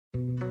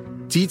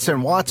Dietz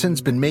and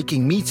Watson's been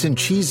making meats and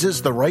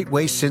cheeses the right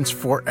way since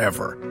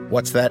forever.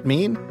 What's that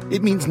mean?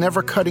 It means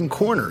never cutting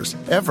corners,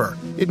 ever.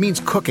 It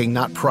means cooking,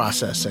 not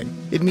processing.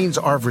 It means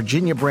our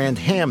Virginia brand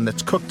ham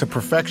that's cooked to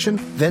perfection,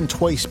 then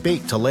twice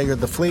baked to layer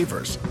the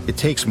flavors. It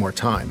takes more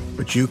time,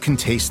 but you can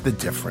taste the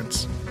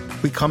difference.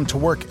 We come to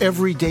work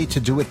every day to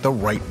do it the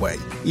right way,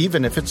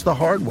 even if it's the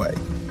hard way.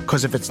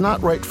 Because if it's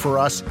not right for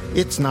us,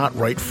 it's not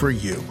right for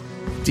you.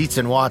 Dietz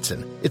and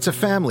Watson, it's a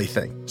family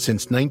thing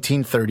since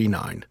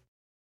 1939.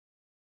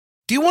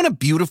 Do you want a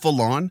beautiful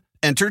lawn?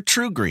 Enter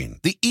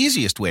TruGreen, the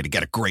easiest way to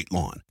get a great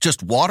lawn.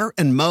 Just water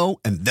and mow,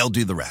 and they'll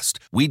do the rest.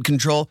 Weed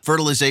control,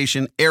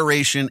 fertilization,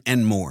 aeration,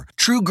 and more.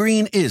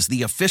 TruGreen is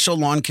the official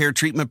lawn care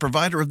treatment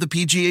provider of the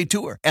PGA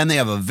Tour, and they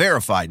have a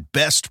verified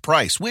best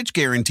price, which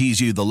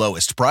guarantees you the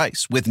lowest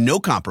price with no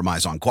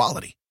compromise on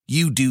quality.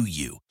 You do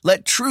you.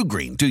 Let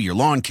TruGreen do your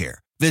lawn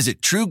care.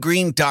 Visit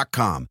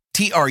TruGreen.com,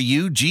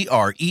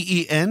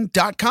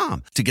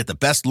 TruGreen.com, to get the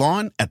best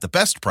lawn at the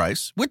best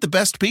price with the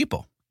best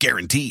people.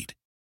 Guaranteed.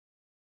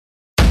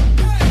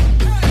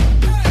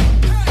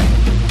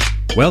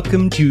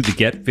 Welcome to the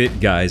Get Fit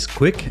Guys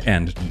quick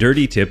and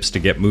dirty tips to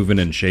get moving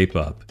and shape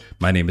up.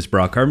 My name is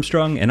Brock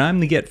Armstrong and I'm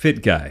the Get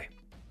Fit Guy.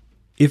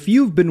 If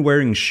you've been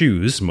wearing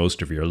shoes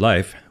most of your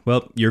life,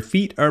 well, your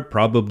feet are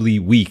probably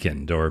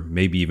weakened or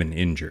maybe even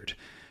injured.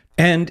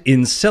 And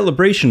in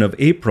celebration of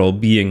April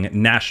being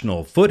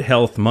National Foot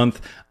Health Month,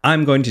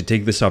 I'm going to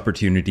take this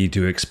opportunity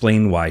to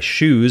explain why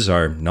shoes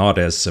are not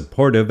as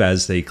supportive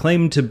as they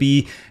claim to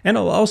be, and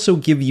I'll also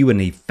give you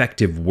an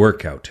effective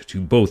workout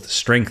to both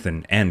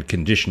strengthen and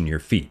condition your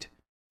feet.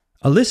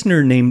 A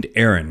listener named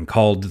Aaron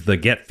called the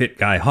Get Fit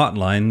Guy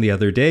hotline the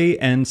other day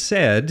and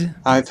said,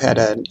 I've had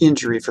an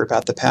injury for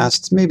about the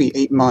past maybe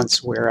 8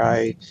 months where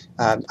I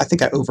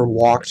think I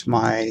overwalked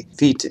my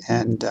feet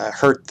and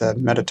hurt the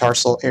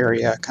metatarsal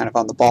area kind of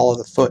on the ball of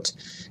the foot.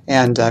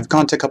 And I've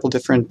gone to a couple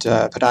different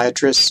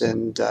podiatrists,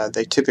 and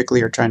they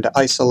typically are trying to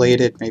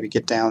isolate it, maybe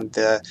get down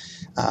the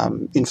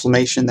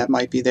inflammation that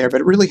might be there,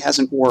 but it really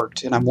hasn't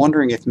worked. And I'm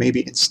wondering if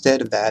maybe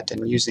instead of that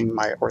and using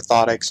my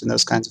orthotics and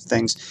those kinds of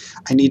things,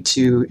 I need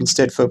to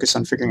instead focus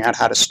on figuring out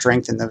how to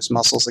strengthen those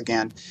muscles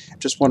again. I'm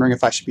just wondering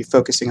if I should be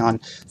focusing on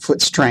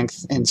foot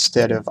strength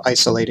instead of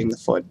isolating the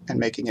foot and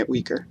making it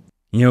weaker.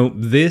 You know,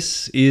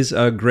 this is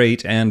a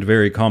great and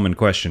very common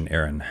question,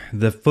 Aaron.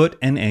 The foot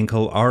and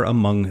ankle are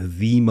among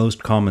the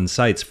most common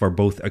sites for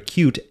both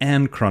acute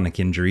and chronic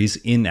injuries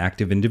in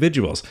active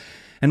individuals.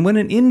 And when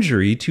an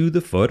injury to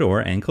the foot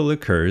or ankle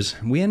occurs,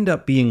 we end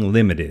up being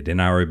limited in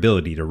our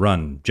ability to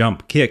run,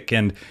 jump, kick,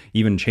 and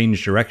even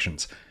change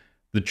directions.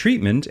 The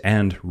treatment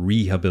and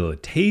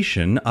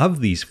rehabilitation of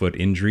these foot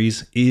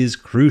injuries is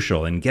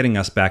crucial in getting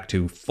us back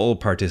to full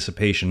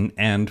participation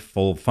and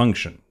full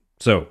function.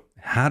 So,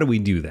 how do we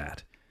do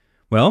that?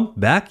 Well,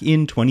 back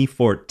in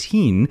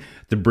 2014,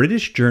 the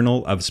British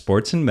Journal of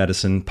Sports and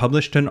Medicine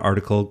published an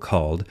article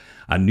called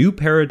A New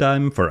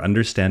Paradigm for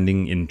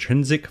Understanding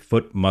Intrinsic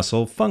Foot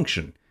Muscle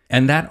Function.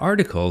 And that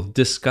article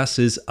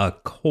discusses a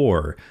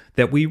core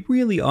that we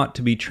really ought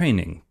to be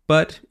training,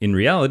 but in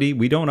reality,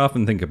 we don't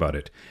often think about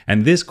it.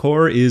 And this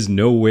core is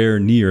nowhere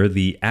near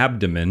the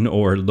abdomen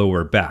or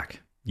lower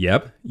back.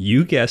 Yep,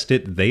 you guessed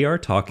it, they are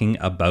talking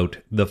about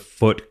the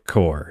foot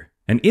core.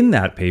 And in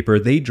that paper,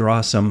 they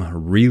draw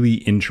some really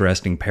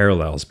interesting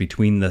parallels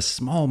between the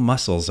small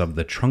muscles of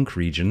the trunk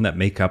region that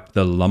make up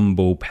the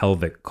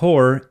lumbopelvic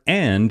core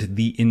and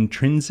the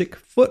intrinsic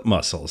foot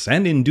muscles.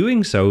 And in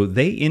doing so,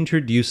 they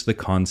introduce the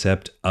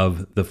concept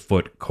of the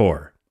foot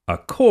core, a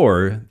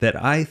core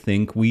that I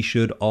think we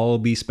should all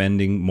be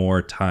spending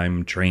more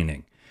time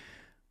training.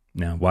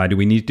 Now, why do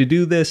we need to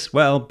do this?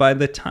 Well, by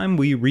the time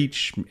we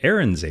reach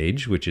Aaron's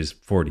age, which is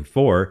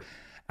 44,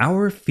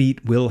 our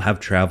feet will have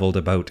traveled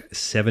about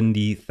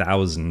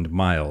 70,000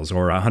 miles,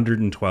 or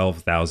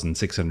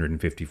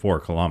 112,654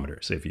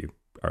 kilometers, if you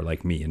are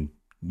like me and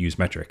use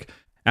metric.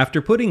 After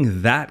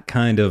putting that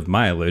kind of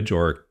mileage,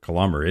 or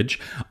kilometerage,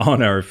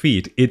 on our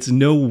feet, it's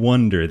no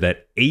wonder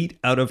that 8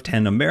 out of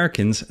 10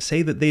 Americans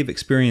say that they've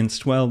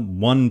experienced, well,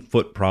 one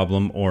foot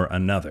problem or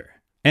another.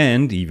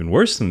 And even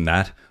worse than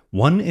that,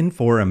 1 in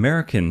 4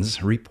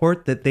 Americans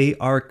report that they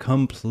are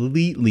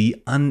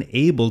completely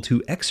unable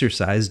to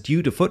exercise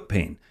due to foot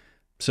pain.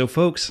 So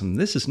folks,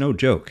 this is no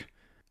joke.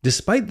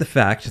 Despite the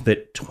fact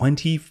that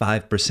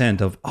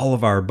 25% of all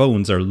of our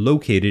bones are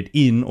located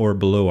in or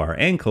below our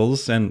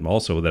ankles, and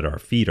also that our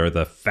feet are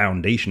the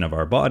foundation of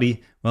our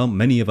body, well,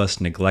 many of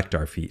us neglect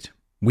our feet.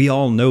 We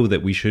all know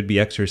that we should be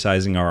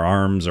exercising our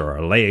arms or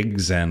our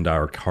legs and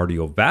our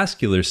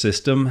cardiovascular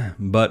system,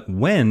 but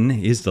when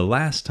is the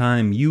last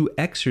time you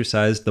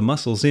exercised the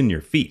muscles in your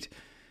feet?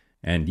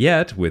 And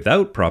yet,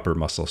 without proper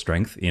muscle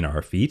strength in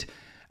our feet,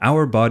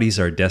 our bodies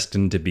are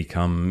destined to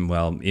become,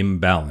 well,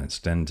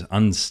 imbalanced and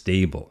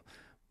unstable.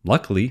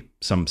 Luckily,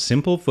 some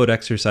simple foot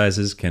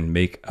exercises can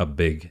make a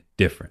big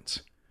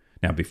difference.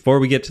 Now, before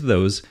we get to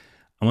those,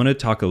 I want to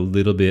talk a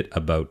little bit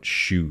about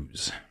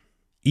shoes.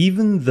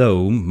 Even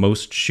though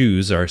most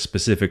shoes are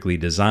specifically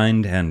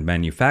designed and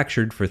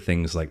manufactured for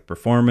things like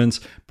performance,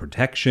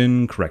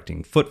 protection,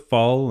 correcting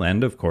footfall,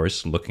 and of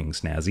course, looking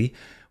snazzy,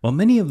 while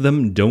many of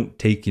them don't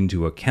take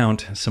into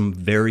account some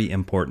very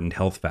important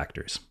health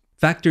factors.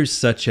 Factors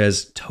such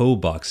as toe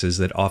boxes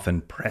that often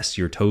press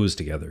your toes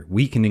together,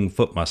 weakening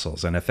foot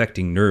muscles and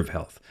affecting nerve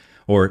health,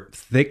 or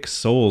thick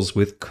soles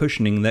with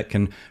cushioning that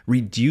can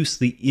reduce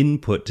the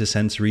input to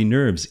sensory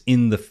nerves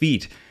in the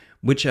feet,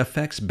 which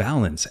affects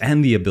balance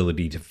and the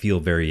ability to feel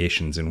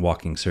variations in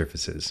walking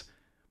surfaces.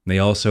 They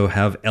also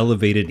have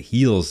elevated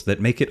heels that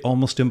make it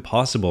almost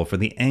impossible for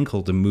the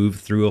ankle to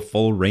move through a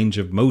full range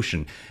of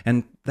motion,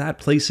 and that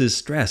places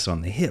stress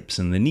on the hips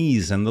and the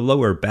knees and the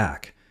lower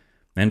back.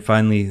 And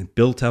finally,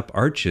 built-up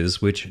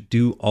arches which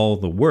do all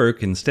the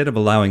work instead of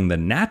allowing the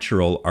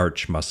natural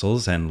arch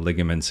muscles and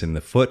ligaments in the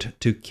foot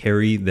to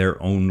carry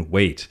their own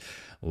weight,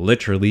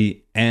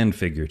 literally and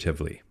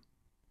figuratively.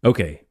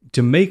 Okay,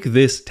 to make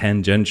this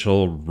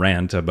tangential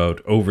rant about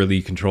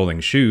overly controlling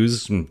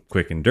shoes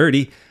quick and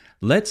dirty,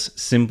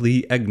 let's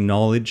simply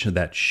acknowledge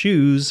that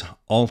shoes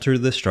alter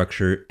the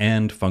structure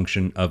and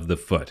function of the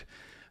foot.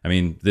 I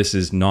mean, this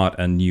is not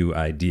a new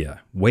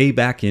idea. Way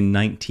back in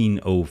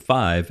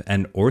 1905,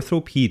 an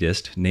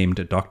orthopedist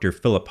named Dr.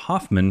 Philip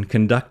Hoffman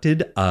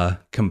conducted a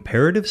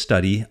comparative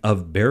study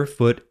of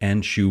barefoot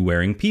and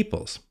shoe-wearing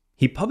peoples.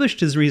 He published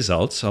his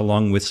results,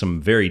 along with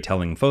some very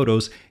telling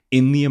photos,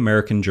 in the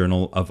American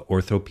Journal of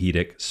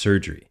Orthopedic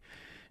Surgery.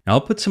 Now,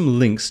 I'll put some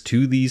links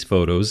to these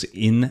photos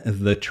in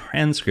the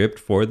transcript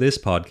for this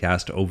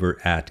podcast over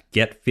at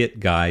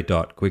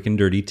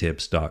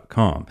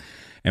getfitguy.quickanddirtytips.com.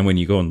 And when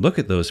you go and look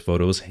at those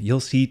photos, you'll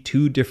see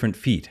two different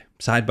feet,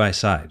 side by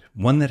side.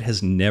 One that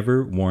has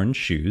never worn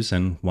shoes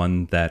and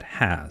one that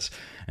has.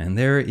 And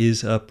there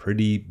is a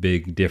pretty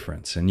big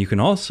difference. And you can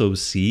also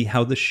see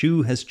how the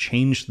shoe has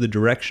changed the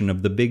direction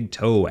of the big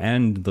toe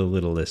and the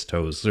littlest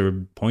toes,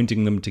 or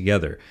pointing them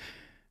together.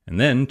 And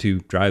then, to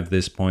drive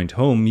this point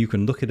home, you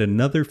can look at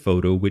another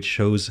photo which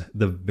shows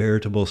the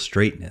veritable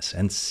straightness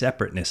and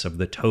separateness of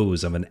the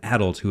toes of an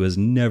adult who has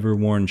never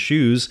worn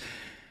shoes,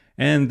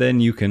 and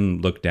then you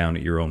can look down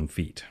at your own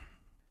feet.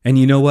 And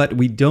you know what?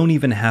 We don't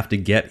even have to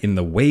get in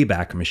the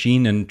Wayback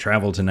Machine and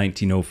travel to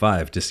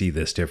 1905 to see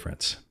this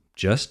difference.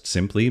 Just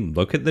simply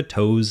look at the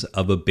toes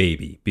of a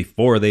baby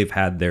before they've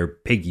had their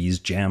piggies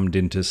jammed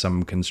into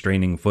some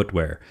constraining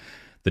footwear.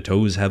 The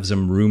toes have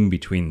some room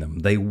between them.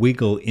 They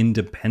wiggle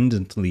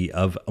independently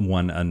of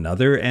one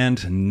another,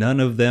 and none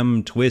of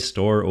them twist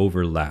or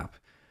overlap.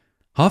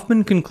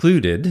 Hoffman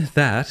concluded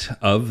that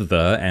of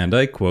the, and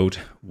I quote,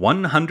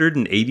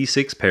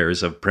 186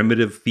 pairs of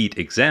primitive feet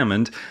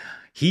examined,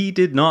 he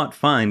did not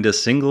find a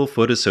single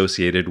foot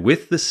associated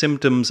with the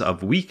symptoms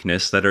of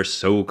weakness that are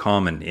so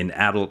common in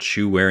adult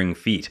shoe-wearing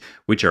feet,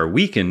 which are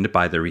weakened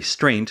by the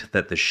restraint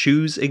that the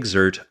shoes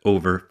exert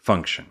over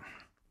function.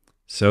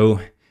 So,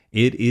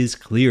 it is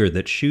clear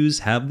that shoes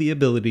have the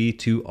ability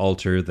to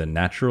alter the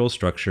natural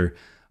structure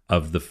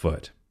of the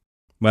foot.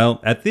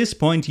 Well, at this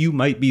point you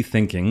might be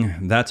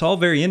thinking, that's all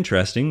very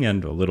interesting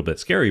and a little bit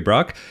scary,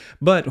 Brock,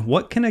 but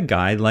what can a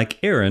guy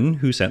like Aaron,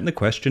 who sent the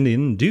question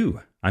in,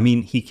 do? I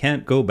mean, he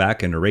can't go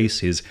back and erase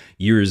his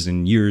years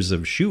and years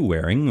of shoe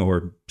wearing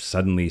or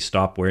suddenly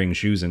stop wearing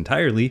shoes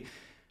entirely.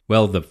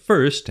 Well, the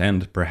first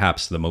and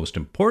perhaps the most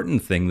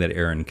important thing that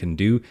Aaron can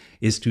do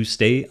is to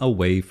stay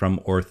away from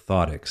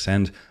orthotics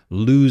and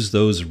lose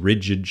those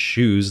rigid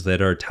shoes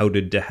that are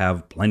touted to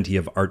have plenty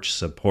of arch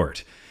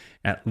support,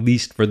 at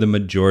least for the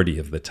majority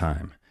of the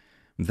time.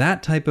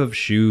 That type of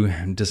shoe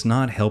does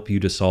not help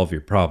you to solve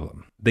your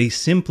problem. They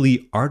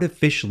simply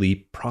artificially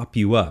prop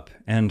you up,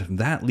 and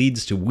that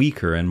leads to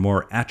weaker and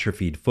more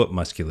atrophied foot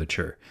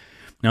musculature.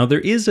 Now, there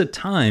is a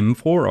time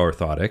for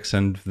orthotics,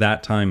 and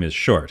that time is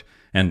short.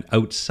 And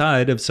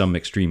outside of some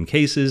extreme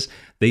cases,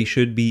 they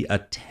should be a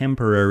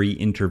temporary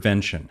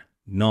intervention,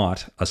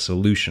 not a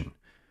solution.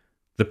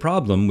 The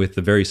problem with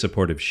the very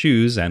supportive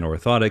shoes and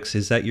orthotics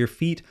is that your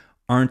feet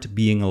aren't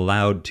being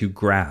allowed to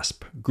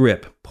grasp,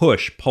 grip,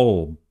 push,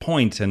 pull,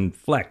 point, and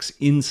flex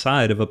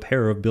inside of a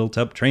pair of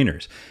built-up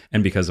trainers.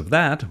 And because of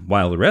that,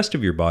 while the rest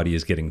of your body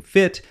is getting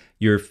fit,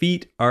 your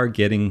feet are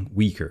getting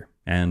weaker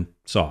and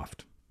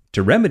soft.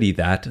 To remedy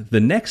that, the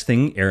next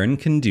thing Aaron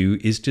can do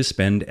is to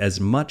spend as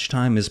much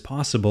time as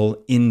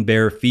possible in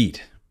bare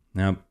feet.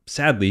 Now,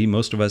 sadly,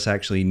 most of us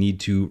actually need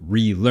to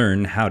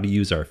relearn how to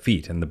use our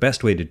feet, and the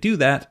best way to do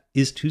that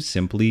is to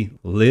simply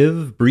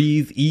live,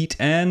 breathe, eat,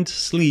 and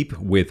sleep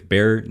with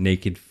bare,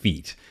 naked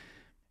feet.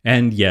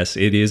 And yes,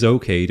 it is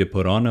okay to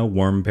put on a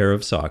warm pair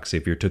of socks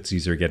if your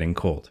tootsies are getting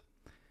cold.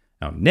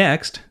 Now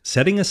next,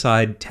 setting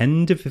aside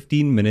 10 to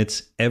 15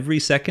 minutes every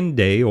second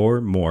day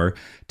or more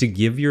to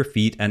give your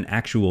feet an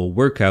actual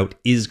workout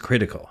is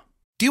critical.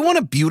 Do you want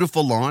a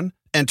beautiful lawn?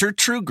 Enter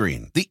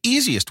TruGreen, the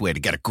easiest way to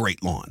get a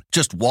great lawn.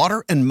 Just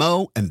water and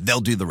mow, and they'll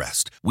do the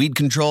rest. Weed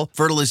control,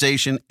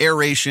 fertilization,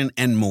 aeration,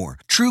 and more.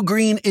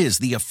 TruGreen is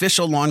the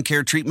official lawn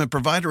care treatment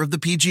provider of the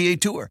PGA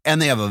Tour,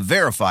 and they have a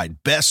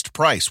verified best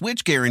price,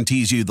 which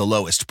guarantees you the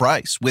lowest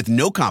price with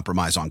no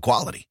compromise on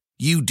quality.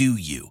 You do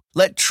you.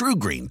 Let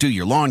TruGreen do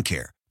your lawn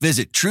care.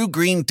 Visit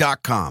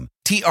TruGreen.com,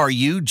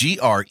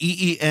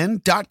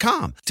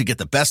 TruGreen.com, to get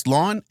the best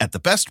lawn at the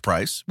best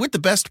price with the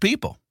best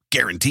people.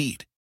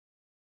 Guaranteed.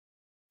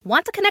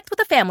 Want to connect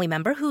with a family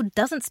member who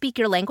doesn't speak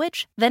your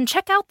language? Then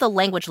check out the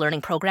language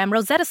learning program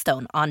Rosetta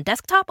Stone on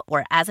desktop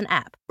or as an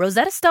app.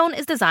 Rosetta Stone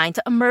is designed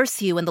to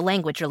immerse you in the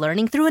language you're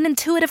learning through an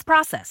intuitive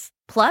process.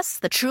 Plus,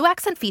 the True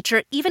Accent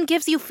feature even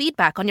gives you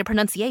feedback on your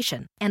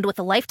pronunciation. And with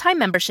a lifetime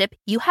membership,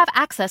 you have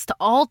access to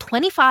all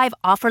 25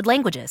 offered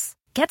languages.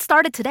 Get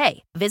started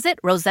today. Visit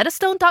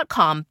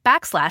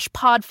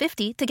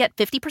rosettastone.com/pod50 to get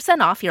 50%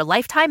 off your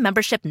lifetime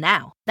membership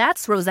now.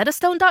 That's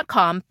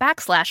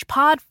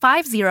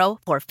rosettastone.com/pod50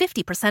 for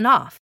 50%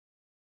 off.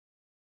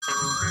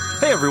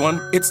 Hey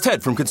everyone, it's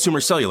Ted from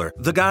Consumer Cellular,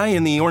 the guy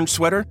in the orange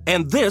sweater,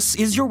 and this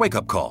is your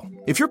wake-up call.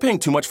 If you're paying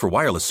too much for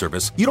wireless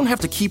service, you don't have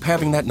to keep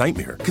having that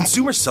nightmare.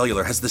 Consumer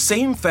Cellular has the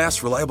same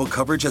fast, reliable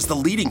coverage as the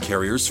leading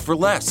carriers for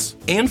less.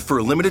 And for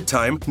a limited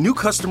time, new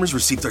customers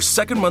receive their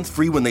second month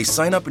free when they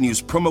sign up and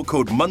use promo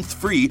code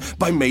MONTHFREE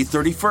by May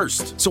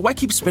 31st. So why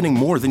keep spending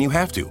more than you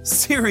have to?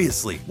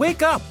 Seriously,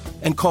 wake up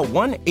and call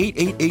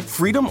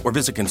 1-888-FREEDOM or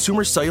visit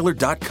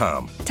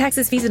consumercellular.com.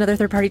 Taxes, fees, and other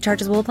third-party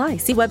charges will apply.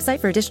 See website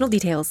for additional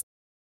details.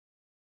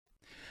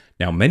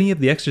 Now, many of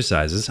the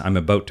exercises I'm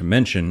about to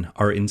mention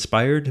are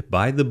inspired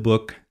by the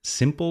book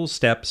Simple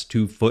Steps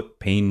to Foot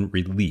Pain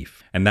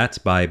Relief, and that's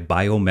by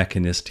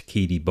biomechanist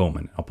Katie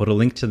Bowman. I'll put a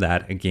link to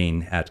that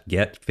again at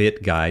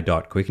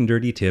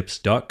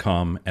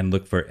getfitguy.quickanddirtytips.com and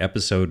look for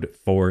episode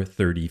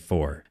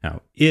 434.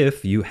 Now,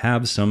 if you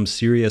have some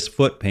serious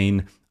foot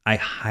pain, I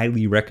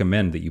highly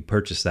recommend that you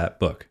purchase that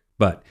book.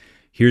 But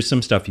here's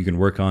some stuff you can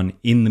work on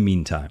in the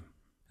meantime.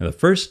 Now, the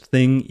first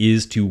thing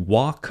is to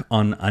walk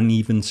on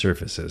uneven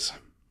surfaces.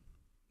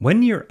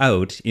 When you're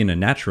out in a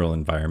natural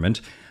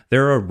environment,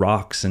 there are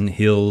rocks and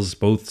hills,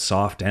 both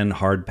soft and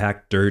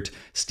hard-packed dirt,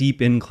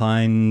 steep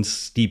inclines,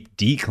 steep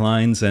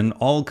declines, and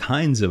all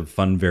kinds of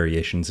fun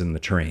variations in the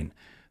terrain.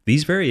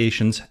 These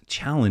variations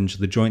challenge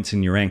the joints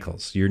in your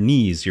ankles, your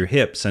knees, your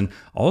hips, and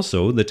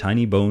also the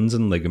tiny bones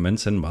and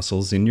ligaments and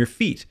muscles in your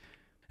feet.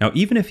 Now,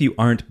 even if you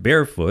aren't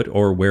barefoot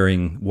or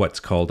wearing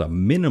what's called a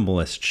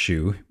minimalist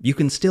shoe, you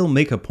can still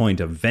make a point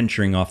of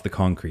venturing off the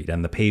concrete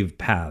and the paved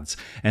paths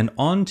and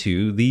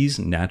onto these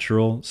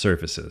natural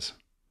surfaces.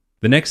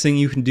 The next thing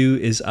you can do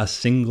is a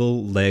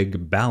single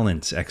leg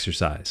balance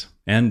exercise.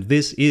 And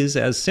this is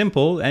as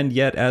simple and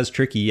yet as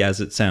tricky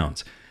as it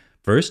sounds.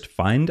 First,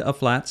 find a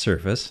flat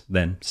surface,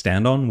 then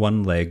stand on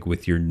one leg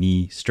with your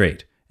knee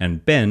straight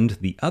and bend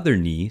the other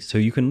knee so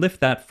you can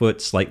lift that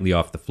foot slightly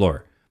off the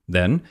floor.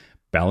 Then,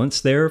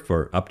 balance there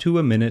for up to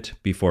a minute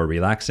before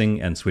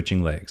relaxing and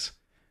switching legs.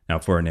 Now,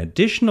 for an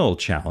additional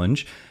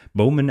challenge,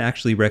 Bowman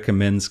actually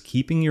recommends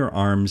keeping your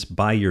arms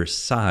by your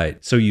side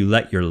so you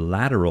let your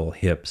lateral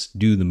hips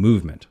do the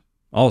movement.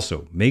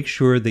 Also, make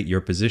sure that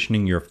you're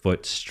positioning your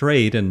foot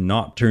straight and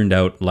not turned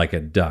out like a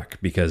duck,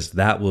 because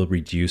that will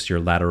reduce your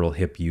lateral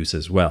hip use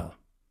as well.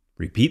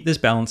 Repeat this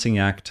balancing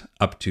act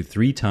up to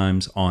 3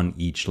 times on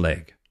each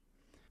leg.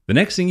 The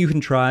next thing you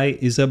can try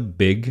is a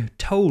big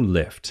toe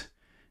lift.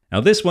 Now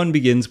this one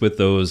begins with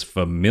those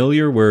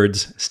familiar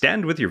words,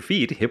 stand with your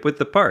feet hip-width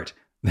apart.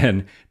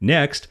 Then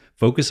next,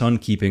 focus on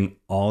keeping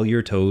all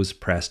your toes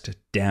pressed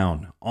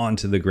down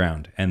onto the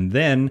ground, and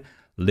then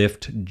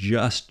lift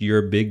just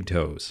your big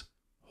toes.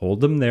 Hold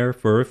them there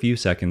for a few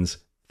seconds,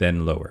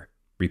 then lower.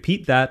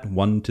 Repeat that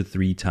 1 to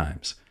 3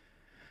 times.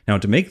 Now,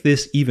 to make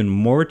this even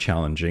more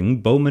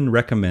challenging, Bowman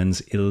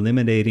recommends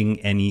eliminating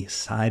any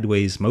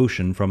sideways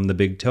motion from the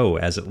big toe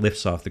as it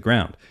lifts off the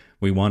ground.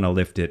 We want to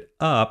lift it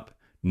up,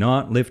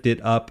 not lift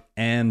it up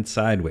and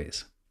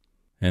sideways.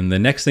 And the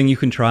next thing you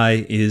can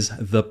try is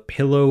the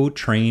pillow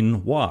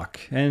train walk.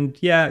 And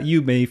yeah,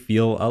 you may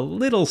feel a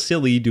little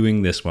silly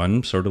doing this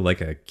one, sort of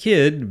like a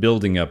kid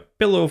building a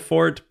pillow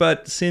fort,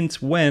 but since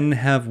when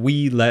have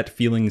we let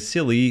feeling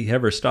silly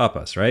ever stop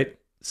us, right?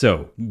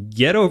 So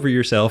get over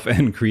yourself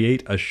and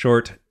create a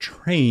short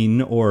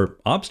train or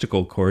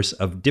obstacle course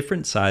of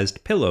different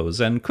sized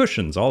pillows and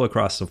cushions all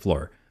across the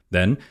floor.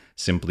 Then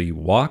simply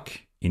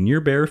walk, in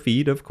your bare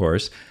feet of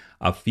course,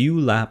 a few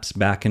laps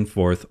back and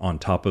forth on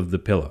top of the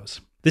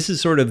pillows. This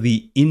is sort of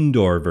the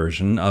indoor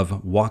version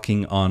of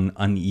walking on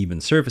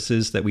uneven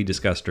surfaces that we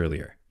discussed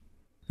earlier.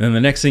 Then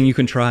the next thing you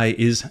can try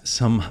is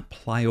some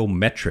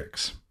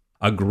plyometrics.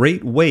 A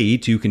great way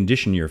to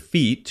condition your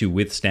feet to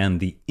withstand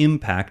the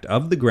impact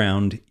of the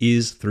ground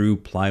is through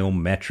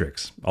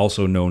plyometrics,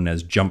 also known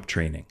as jump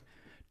training.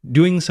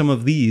 Doing some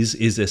of these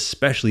is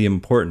especially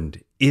important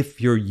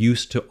if you're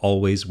used to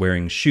always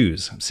wearing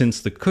shoes, since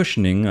the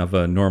cushioning of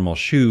a normal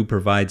shoe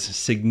provides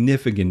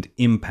significant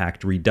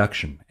impact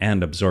reduction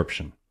and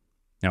absorption.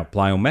 Now,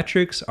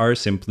 plyometrics are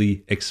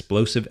simply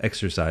explosive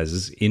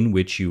exercises in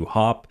which you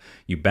hop,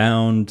 you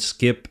bound,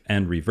 skip,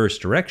 and reverse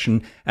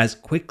direction as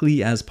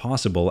quickly as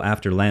possible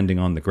after landing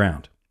on the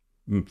ground.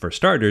 For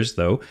starters,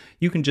 though,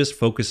 you can just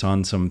focus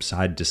on some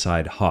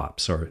side-to-side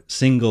hops or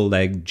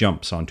single-leg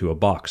jumps onto a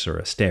box or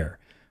a stair.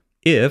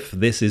 If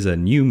this is a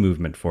new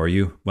movement for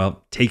you,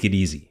 well, take it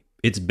easy.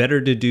 It's better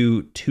to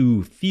do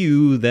too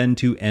few than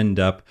to end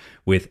up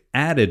with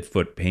added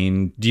foot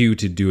pain due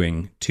to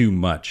doing too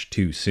much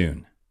too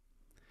soon.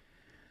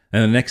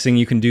 And the next thing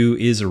you can do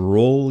is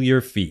roll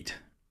your feet.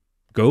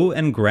 Go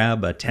and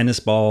grab a tennis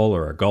ball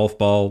or a golf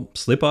ball,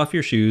 slip off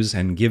your shoes,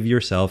 and give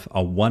yourself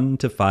a 1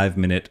 to 5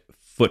 minute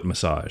foot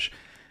massage.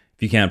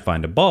 If you can't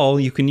find a ball,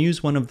 you can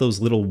use one of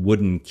those little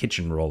wooden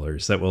kitchen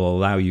rollers that will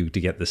allow you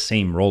to get the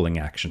same rolling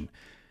action.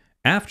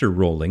 After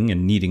rolling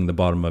and kneading the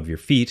bottom of your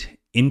feet,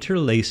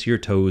 interlace your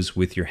toes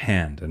with your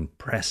hand and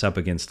press up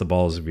against the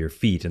balls of your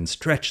feet and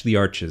stretch the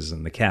arches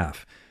and the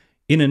calf.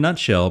 In a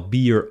nutshell, be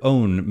your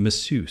own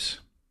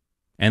masseuse.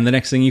 And the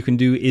next thing you can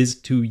do is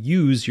to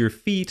use your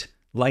feet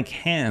like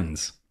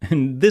hands.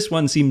 And this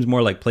one seems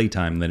more like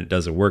playtime than it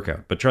does a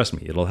workout, but trust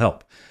me, it'll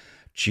help.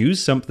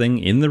 Choose something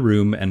in the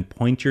room and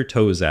point your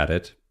toes at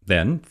it,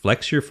 then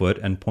flex your foot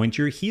and point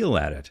your heel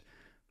at it.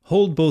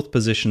 Hold both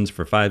positions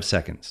for 5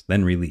 seconds,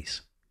 then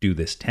release. Do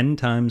this 10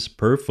 times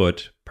per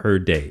foot per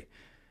day.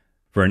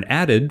 For an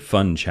added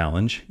fun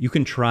challenge, you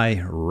can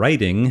try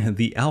writing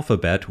the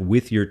alphabet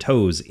with your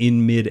toes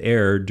in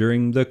mid-air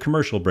during the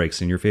commercial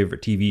breaks in your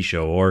favorite TV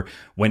show or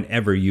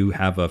whenever you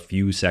have a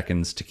few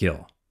seconds to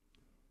kill.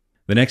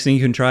 The next thing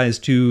you can try is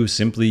to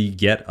simply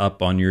get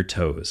up on your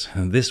toes.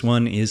 This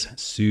one is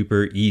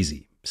super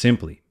easy.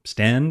 Simply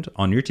stand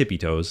on your tippy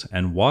toes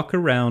and walk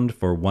around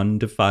for 1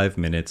 to 5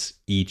 minutes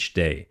each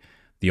day.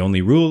 The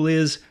only rule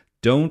is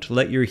don't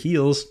let your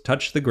heels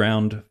touch the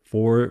ground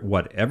for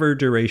whatever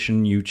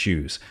duration you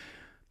choose.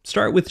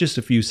 Start with just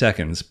a few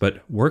seconds,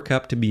 but work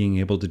up to being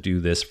able to do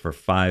this for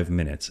 5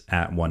 minutes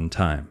at one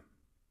time.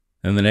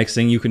 And the next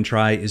thing you can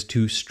try is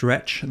to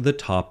stretch the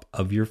top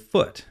of your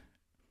foot.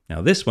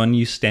 Now this one,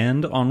 you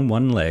stand on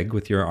one leg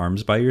with your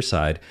arms by your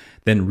side,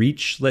 then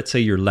reach, let's say,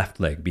 your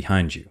left leg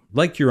behind you,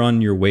 like you're on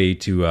your way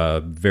to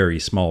a very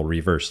small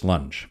reverse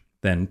lunge.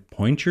 Then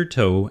point your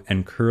toe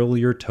and curl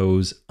your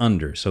toes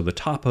under so the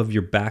top of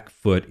your back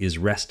foot is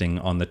resting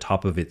on the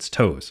top of its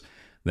toes.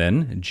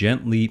 Then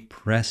gently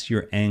press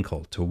your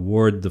ankle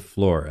toward the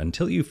floor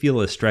until you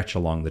feel a stretch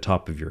along the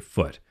top of your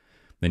foot.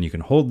 Then you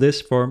can hold this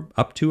for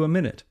up to a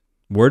minute.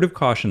 Word of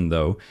caution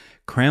though,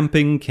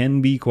 cramping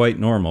can be quite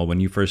normal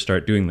when you first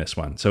start doing this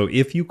one. So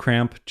if you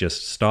cramp,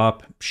 just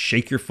stop,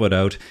 shake your foot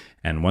out,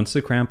 and once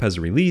the cramp has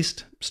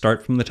released,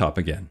 start from the top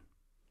again.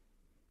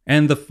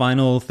 And the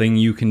final thing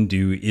you can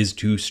do is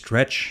to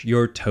stretch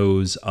your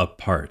toes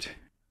apart.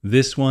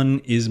 This one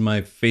is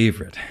my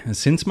favorite.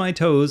 Since my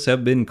toes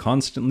have been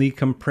constantly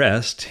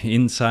compressed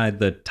inside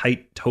the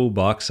tight toe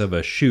box of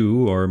a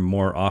shoe, or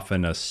more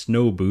often a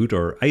snow boot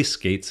or ice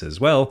skates as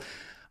well,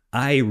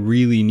 I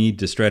really need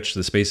to stretch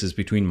the spaces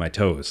between my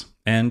toes.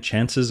 And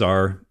chances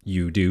are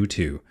you do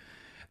too.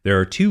 There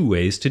are 2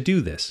 ways to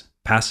do this: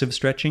 passive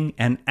stretching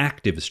and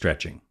active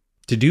stretching.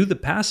 To do the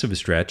passive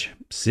stretch,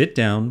 sit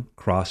down,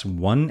 cross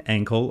one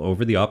ankle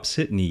over the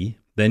opposite knee,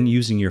 then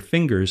using your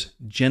fingers,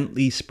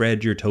 gently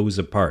spread your toes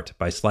apart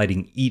by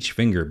sliding each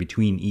finger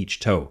between each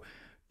toe.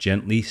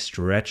 Gently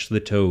stretch the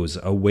toes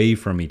away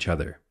from each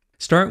other.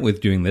 Start with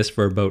doing this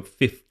for about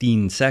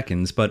 15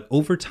 seconds, but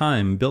over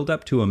time build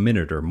up to a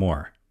minute or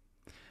more.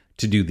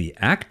 To do the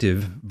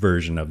active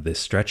version of this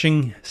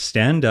stretching,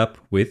 stand up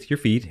with your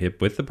feet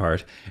hip-width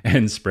apart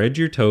and spread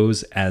your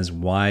toes as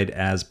wide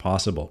as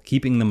possible,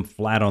 keeping them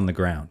flat on the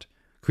ground.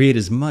 Create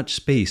as much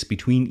space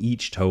between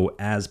each toe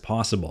as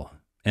possible.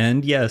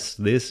 And yes,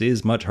 this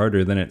is much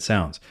harder than it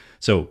sounds.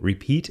 So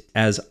repeat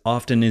as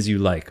often as you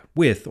like,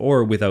 with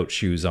or without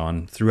shoes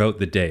on, throughout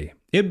the day.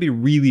 It'd be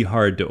really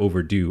hard to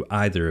overdo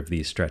either of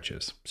these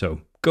stretches.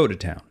 So go to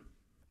town.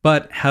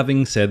 But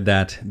having said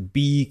that,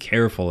 be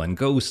careful and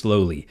go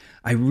slowly.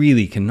 I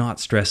really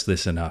cannot stress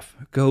this enough.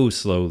 Go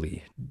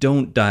slowly.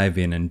 Don't dive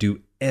in and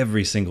do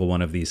every single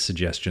one of these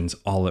suggestions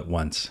all at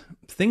once.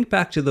 Think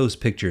back to those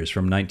pictures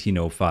from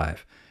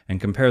 1905 and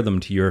compare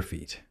them to your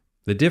feet.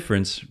 The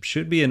difference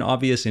should be an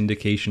obvious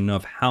indication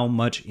of how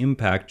much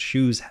impact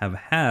shoes have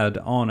had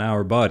on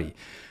our body.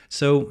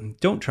 So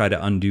don't try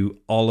to undo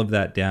all of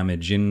that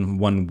damage in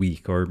 1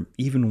 week or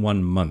even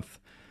 1 month.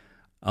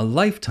 A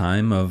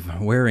lifetime of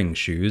wearing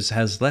shoes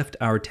has left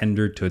our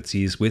tender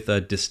tootsies with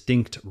a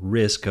distinct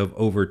risk of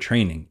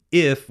overtraining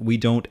if we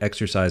don't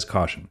exercise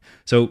caution.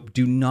 So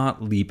do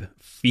not leap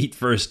feet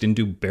first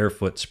into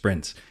barefoot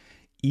sprints.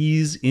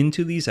 Ease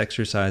into these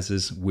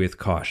exercises with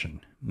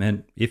caution.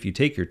 And if you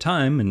take your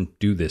time and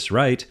do this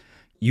right,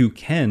 you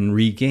can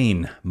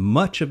regain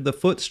much of the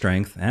foot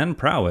strength and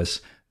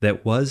prowess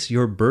that was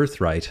your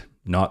birthright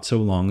not so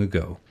long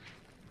ago.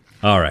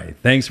 All right,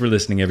 thanks for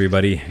listening,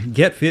 everybody.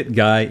 Get Fit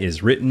Guy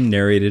is written,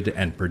 narrated,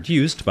 and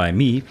produced by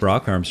me,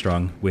 Brock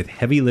Armstrong, with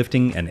heavy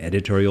lifting and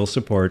editorial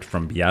support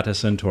from Beata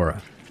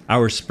Santora.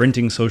 Our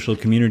sprinting social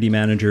community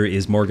manager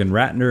is Morgan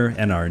Ratner,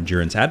 and our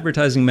endurance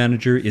advertising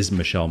manager is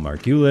Michelle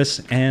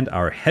Margulis, and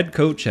our head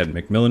coach at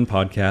Macmillan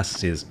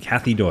Podcasts is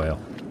Kathy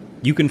Doyle.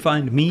 You can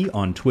find me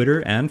on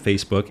Twitter and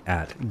Facebook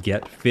at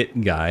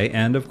GetFitGuy,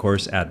 and of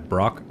course at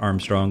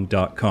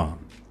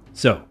BrockArmstrong.com.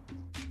 So,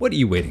 what are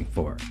you waiting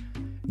for?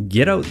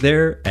 Get out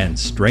there and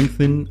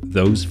strengthen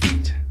those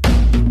feet.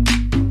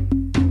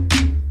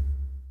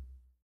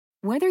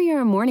 Whether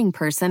you're a morning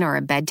person or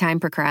a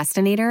bedtime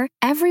procrastinator,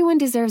 everyone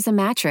deserves a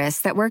mattress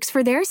that works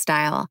for their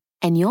style.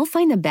 And you'll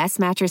find the best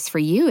mattress for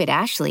you at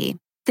Ashley.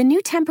 The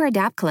new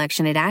Tempur-Adapt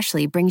collection at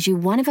Ashley brings you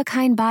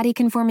one-of-a-kind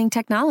body-conforming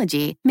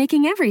technology,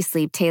 making every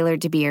sleep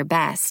tailored to be your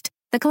best.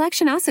 The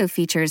collection also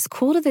features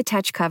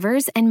cool-to-the-touch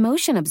covers and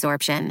motion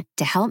absorption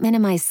to help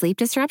minimize sleep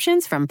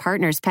disruptions from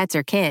partners, pets,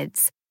 or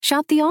kids.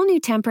 Shop the all-new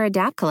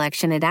Tempur-Adapt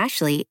collection at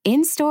Ashley,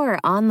 in-store or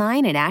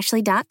online at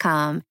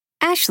ashley.com.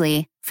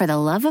 Ashley, for the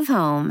love of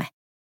home.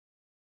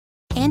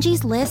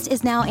 Angie's List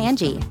is now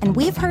Angie, and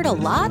we've heard a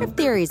lot of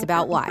theories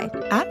about why.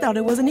 I thought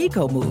it was an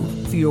eco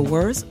move. Fewer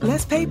words,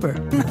 less paper.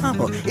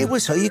 No, it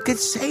was so you could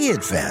say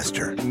it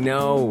faster.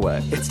 No,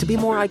 it's to be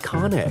more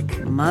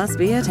iconic. Must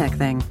be a tech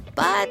thing.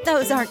 But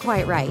those aren't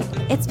quite right.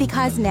 It's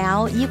because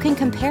now you can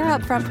compare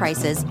upfront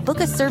prices, book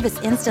a service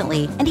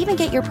instantly, and even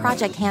get your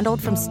project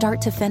handled from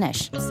start to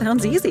finish.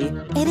 Sounds easy.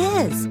 It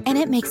is, and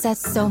it makes us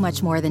so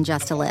much more than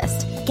just a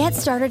list. Get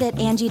started at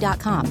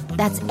Angie.com.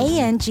 That's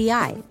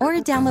ANGI, or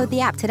download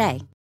the app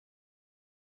today.